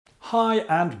Hi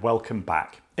and welcome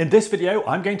back. In this video,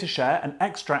 I'm going to share an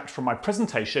extract from my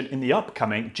presentation in the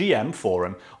upcoming GM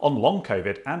Forum on Long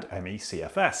COVID and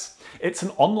ME/CFS. It's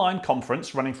an online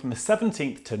conference running from the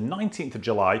 17th to 19th of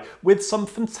July with some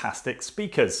fantastic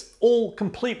speakers, all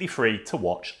completely free to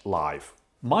watch live.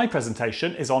 My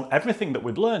presentation is on everything that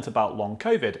we've learned about Long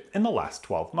COVID in the last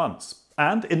 12 months.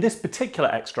 And in this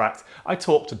particular extract, I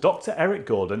talked to Dr. Eric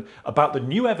Gordon about the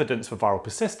new evidence for viral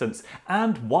persistence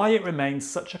and why it remains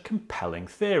such a compelling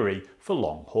theory for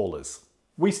long haulers.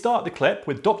 We start the clip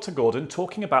with Dr. Gordon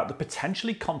talking about the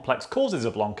potentially complex causes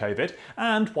of long COVID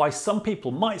and why some people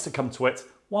might succumb to it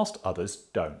whilst others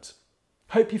don't.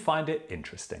 Hope you find it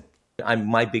interesting.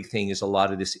 My big thing is a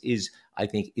lot of this is, I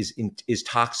think, is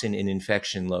toxin and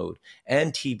infection load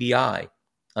and TBI.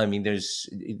 I mean, it's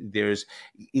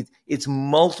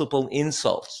multiple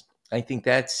insults. I think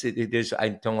I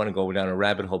don't want to go down a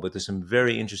rabbit hole, but there's some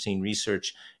very interesting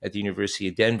research at the University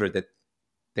of Denver that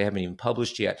they haven't even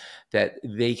published yet, that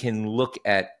they can look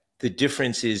at the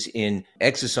differences in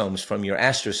exosomes from your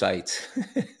astrocytes.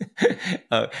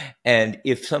 And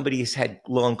if somebody has had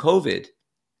long COVID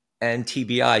and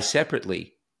TBI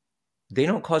separately, they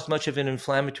don't cause much of an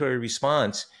inflammatory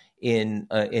response in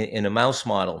a mouse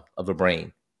model of a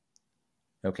brain.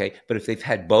 Okay, but if they've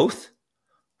had both,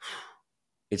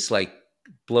 it's like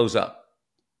blows up.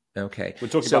 Okay, we're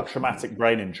talking about traumatic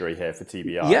brain injury here for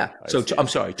TBI. Yeah. So I'm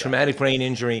sorry, traumatic brain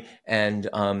injury and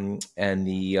having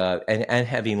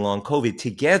long COVID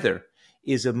together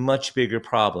is a much bigger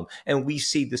problem. And we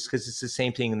see this because it's the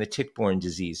same thing in the tick-borne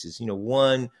diseases. You know,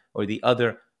 one or the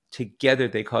other together,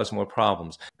 they cause more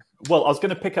problems. Well, I was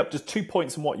going to pick up just 2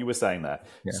 points on what you were saying there.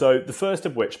 Yeah. So the first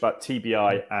of which about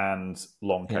TBI and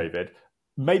long COVID,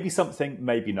 maybe something,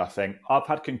 maybe nothing. I've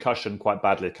had concussion quite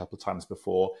badly a couple of times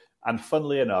before. And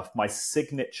funnily enough, my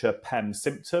signature PEM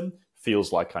symptom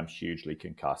feels like I'm hugely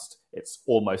concussed. It's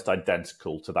almost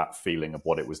identical to that feeling of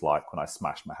what it was like when I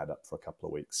smashed my head up for a couple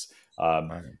of weeks.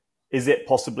 Is it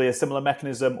possibly a similar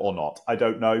mechanism or not? I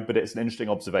don't know, but it's an interesting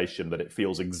observation that it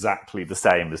feels exactly the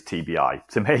same as TBI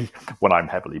to me when I'm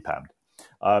heavily PEMmed.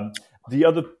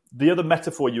 The other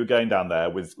metaphor you were going down there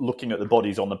with looking at the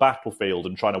bodies on the battlefield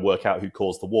and trying to work out who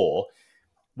caused the war.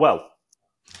 Well,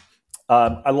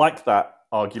 I like that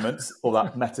argument or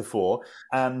that metaphor.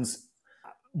 And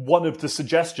one of the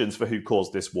suggestions for who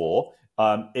caused this war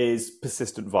is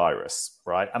persistent virus,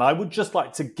 right? And I would just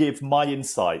like to give my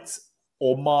insights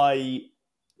or my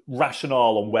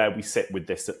rationale on where we sit with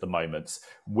this at the moment,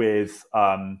 with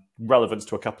relevance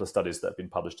to a couple of studies that have been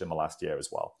published in the last year as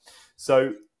well.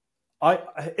 So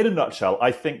in a nutshell,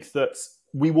 I think that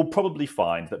we will probably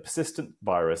find that persistent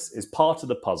virus is part of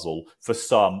the puzzle for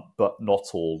some, but not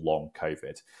all, long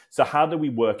COVID. So how do we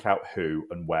work out who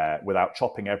and where without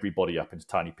chopping everybody up into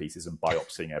tiny pieces and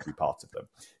biopsying every part of them?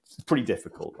 It's pretty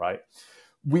difficult, right?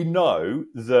 We know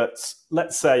that,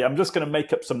 let's say, I'm just going to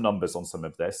make up some numbers on some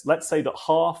of this. Let's say that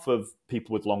half of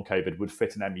people with long COVID would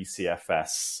fit an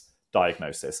ME/CFS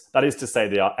diagnosis. That is to say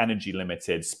they are energy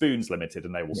limited, spoons limited,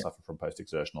 and they will suffer from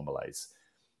post-exertional malaise.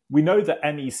 We know that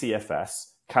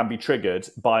ME/CFS can be triggered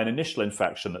by an initial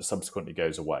infection that subsequently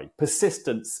goes away.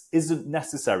 Persistence isn't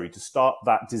necessary to start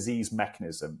that disease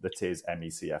mechanism that is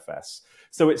ME/CFS.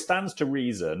 So it stands to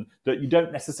reason that you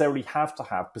don't necessarily have to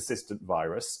have persistent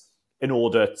virus in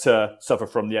order to suffer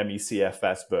from the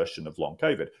ME/CFS version of long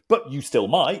COVID. But you still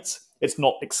might. It's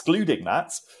not excluding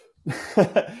that.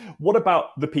 What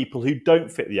about the people who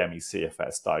don't fit the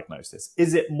ME/CFS diagnosis?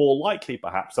 Is it more likely,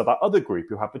 perhaps, that other group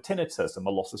who have the tinnitus and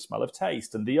the loss of smell of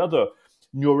taste and the other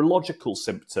neurological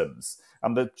symptoms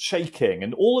and the shaking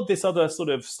and all of this other sort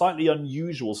of slightly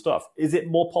unusual stuff, is it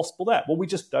more possible there? Well, we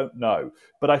just don't know.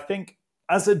 But I think,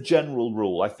 as a general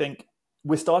rule, I think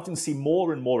we're starting to see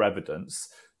more and more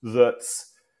evidence that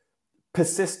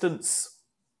persistence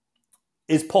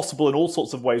is possible in all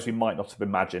sorts of ways we might not have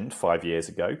imagined 5 years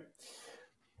ago.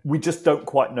 We just don't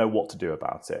quite know what to do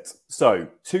about it. So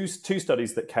two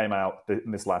studies that came out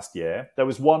in this last year. There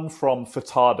was one from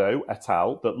Furtado et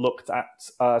al. That looked at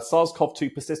SARS-CoV-2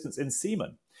 persistence in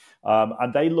semen.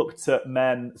 And they looked at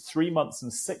men 3 months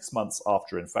and 6 months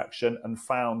after infection and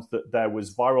found that there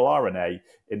was viral RNA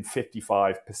in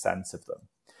 55% of them.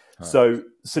 So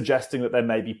suggesting that there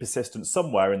may be persistence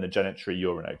somewhere in the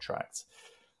genitourinary tract.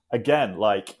 Again,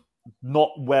 like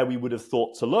not where we would have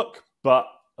thought to look, but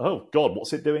oh God,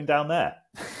 what's it doing down there?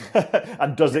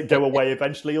 And does it go away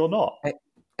eventually or not?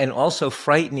 And also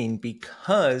frightening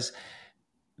because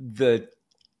the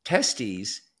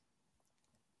testes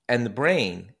and the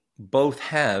brain both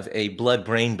have a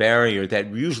blood-brain barrier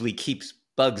that usually keeps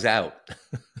bugs out.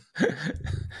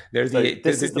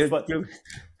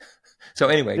 So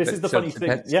anyway, this is the funny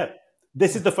thing. Yeah,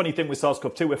 this is the funny thing with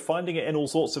SARS-CoV-2. We're finding it in all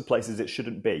sorts of places it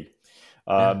shouldn't be.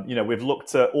 You know, we've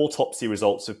looked at autopsy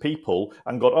results of people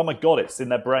and gone, oh my God, it's in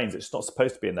their brains. It's not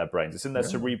supposed to be in their brains. It's in their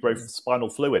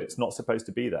cerebrospinal fluid. It's not supposed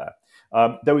to be there.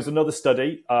 There was another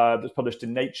study that's published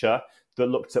in Nature that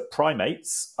looked at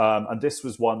primates. And this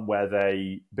was one where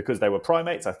because they were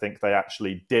primates, I think they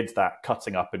actually did that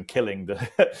cutting up and killing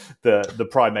the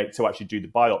primate to actually do the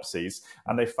biopsies.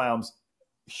 And they found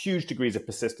huge degrees of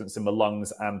persistence in the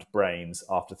lungs and brains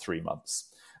after 3 months.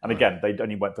 And again, they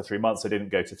only went for 3 months. They didn't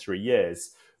go to 3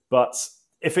 years. But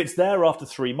if it's there after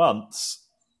 3 months,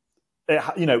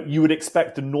 you know, you would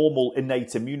expect the normal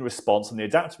innate immune response and the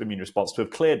adaptive immune response to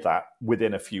have cleared that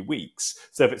within a few weeks.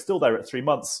 So if it's still there at 3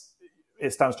 months,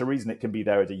 it stands to reason it can be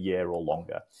there at a year or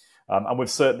longer. And we've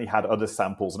certainly had other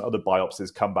samples and other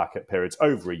biopsies come back at periods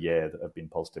over a year that have been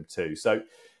positive too. So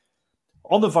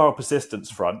on the viral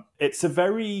persistence front, it's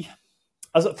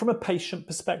from a patient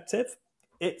perspective,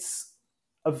 it's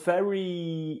a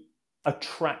very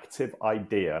attractive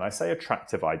idea. And I say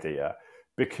attractive idea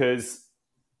because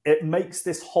it makes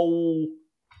this whole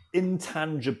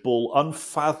intangible,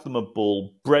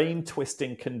 unfathomable,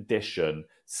 brain-twisting condition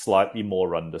slightly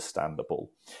more understandable.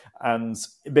 And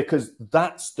because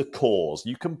that's the cause,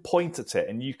 you can point at it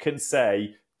and you can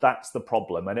say, that's the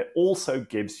problem. And it also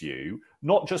gives you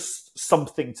not just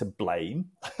something to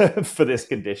blame for this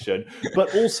condition,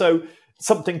 but also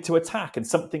something to attack and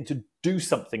something to do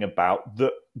something about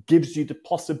that gives you the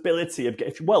possibility of,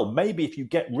 maybe if you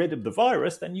get rid of the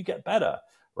virus, then you get better,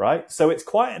 right? So it's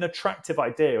quite an attractive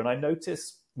idea. And I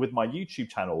notice with my YouTube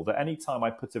channel that anytime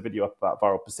I put a video up about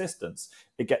viral persistence,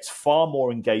 it gets far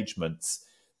more engagements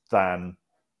than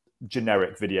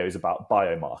generic videos about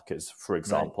biomarkers, for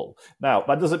example. Right. Now,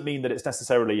 that doesn't mean that it's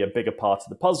necessarily a bigger part of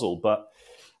the puzzle, but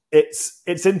it's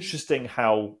interesting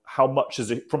how much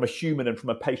from a human and from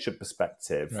a patient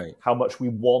perspective, how much we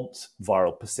want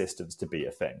viral persistence to be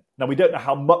a thing. Now, we don't know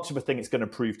how much of a thing it's going to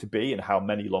prove to be and how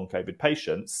many long COVID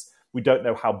patients. We don't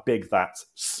know how big that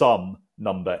sum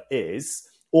number is,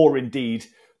 or indeed,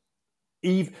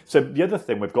 so the other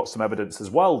thing, we've got some evidence as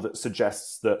well that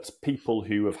suggests that people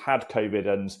who have had COVID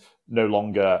and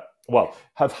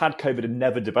have had COVID and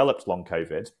never developed long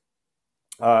COVID,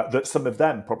 that some of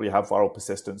them probably have viral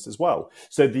persistence as well.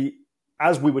 So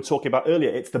as we were talking about earlier,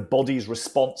 it's the body's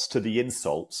response to the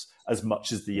insult as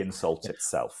much as the insult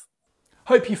itself.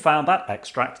 Hope you found that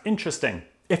extract interesting.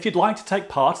 If you'd like to take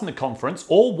part in the conference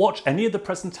or watch any of the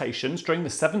presentations during the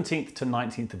 17th to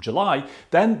 19th of July,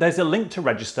 then there's a link to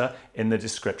register in the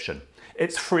description.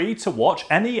 It's free to watch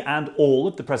any and all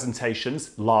of the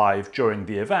presentations live during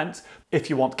the event. If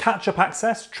you want catch-up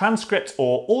access, transcript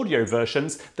or audio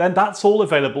versions, then that's all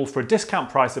available for a discount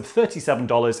price of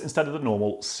 $37 instead of the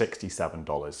normal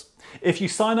 $67. If you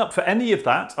sign up for any of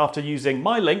that after using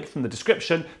my link from the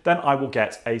description, then I will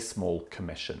get a small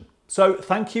commission. So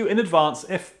thank you in advance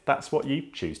if that's what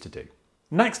you choose to do.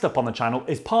 Next up on the channel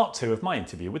is part 2 of my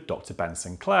interview with Dr. Ben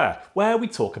Sinclair, where we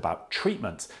talk about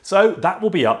treatment. So that will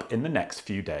be up in the next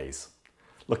few days.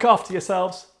 Look after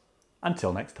yourselves.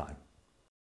 Until next time.